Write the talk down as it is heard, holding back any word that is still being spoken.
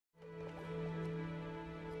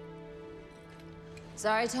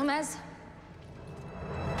Zari Tomez?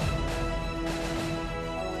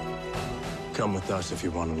 Come with us if you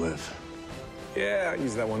want to live. Yeah, I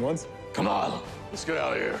used that one once. Come on, let's get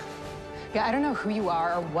out of here. Yeah, I don't know who you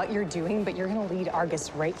are or what you're doing, but you're gonna lead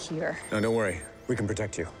Argus right here. No, don't worry. We can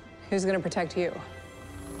protect you. Who's gonna protect you?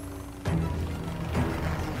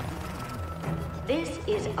 This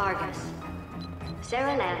is Argus.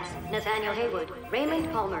 Sarah Lance, Nathaniel Haywood,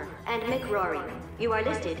 Raymond Palmer, and Mick Rory. You are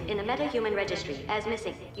listed in the Meta-Human Registry as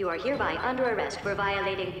missing. You are hereby under arrest for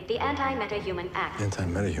violating the Anti-Meta-Human Act.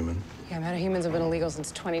 Anti-meta-human? Yeah, metahumans have been illegal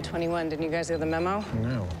since 2021. Didn't you guys get the memo?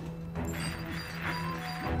 No.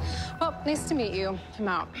 Well, nice to meet you. I'm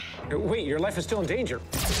out. Wait, your life is still in danger.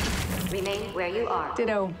 Remain where you are.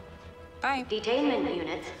 Ditto. Bye. Detainment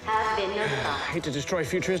units have been notified. I hate to destroy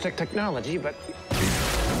futuristic technology, but...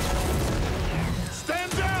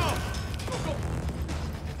 Stand down!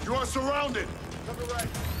 You are surrounded.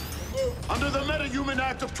 Under the Meta-Human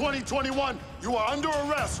Act of 2021, you are under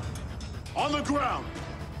arrest. On the ground.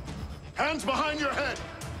 Hands behind your head.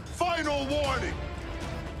 Final warning.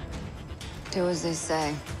 Do as they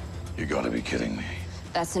say. You gotta be kidding me.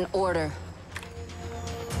 That's an order.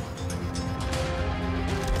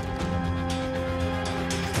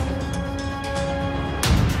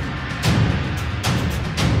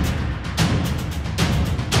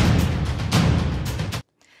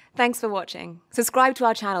 Thanks for watching. Subscribe to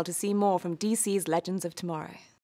our channel to see more from DC's Legends of Tomorrow.